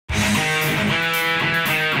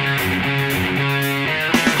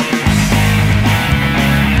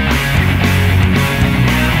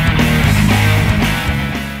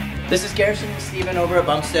This is Garrison and Steven over at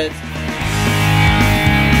Bumsteads.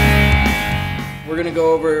 We're gonna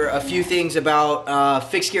go over a few things about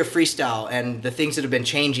fixed gear freestyle and the things that have been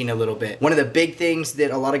changing a little bit. One of the big things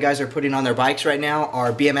that a lot of guys are putting on their bikes right now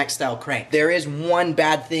are BMX style cranks. There is one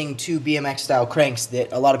bad thing to BMX style cranks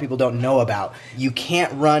that a lot of people don't know about. You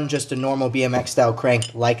can't run just a normal BMX style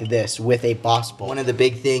crank like this with a boss bolt. One of the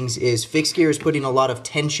big things is fixed gear is putting a lot of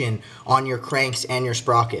tension on your cranks and your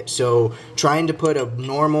sprocket. So trying to put a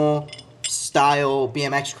normal style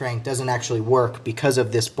BMX crank doesn't actually work because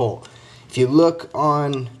of this bolt. If you look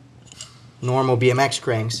on normal BMX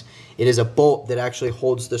cranks, it is a bolt that actually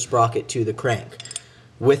holds the sprocket to the crank.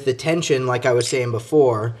 With the tension, like I was saying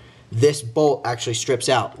before, this bolt actually strips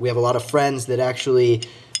out. We have a lot of friends that actually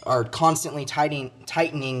are constantly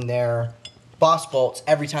tightening their boss bolts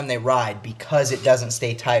every time they ride because it doesn't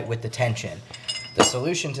stay tight with the tension. The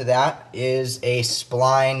solution to that is a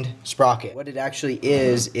splined sprocket. What it actually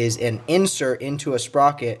is an insert into a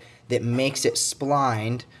sprocket that makes it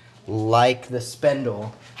splined like the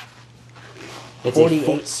spindle. It's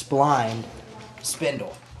 48 a splined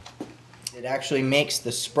spindle. It actually makes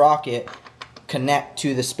the sprocket connect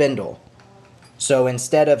to the spindle. So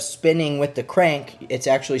instead of spinning with the crank, it's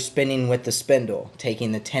actually spinning with the spindle,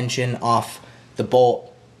 taking the tension off the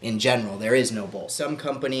bolt in general. There is no bolt. Some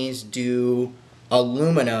companies do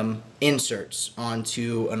aluminum inserts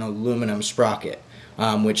onto an aluminum sprocket,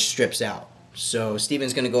 which strips out. So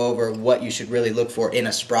Steven's going to go over what you should really look for in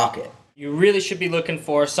a sprocket. You really should be looking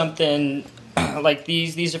for something like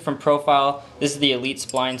these. These are from Profile. This is the Elite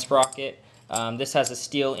Spline sprocket. This has a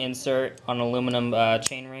steel insert on aluminum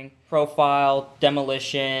chainring. Profile,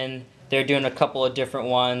 Demolition, they're doing a couple of different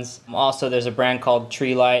ones. Also, there's a brand called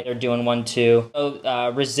Tree Light. They're doing one too.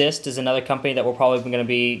 So, Resist is another company that we're probably going to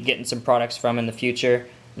be getting some products from in the future.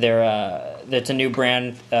 It's a new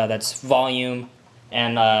brand that's volume,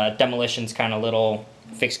 and Demolition's kind of little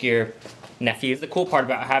fixed gear nephew. The cool part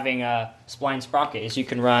about having a spline sprocket is you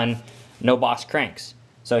can run no boss cranks.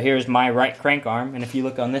 So here's my right crank arm, and if you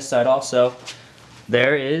look on this side also,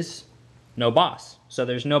 there is no boss. So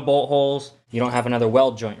there's no bolt holes. You don't have another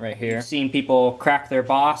weld joint right here. You've seen people crack their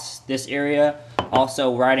boss this area.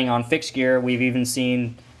 Also riding on fixed gear, we've even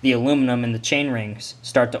seen the aluminum in the chain rings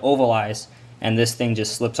start to ovalize, and this thing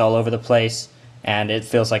just slips all over the place, and it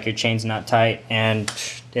feels like your chain's not tight, and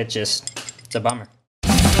it's a bummer.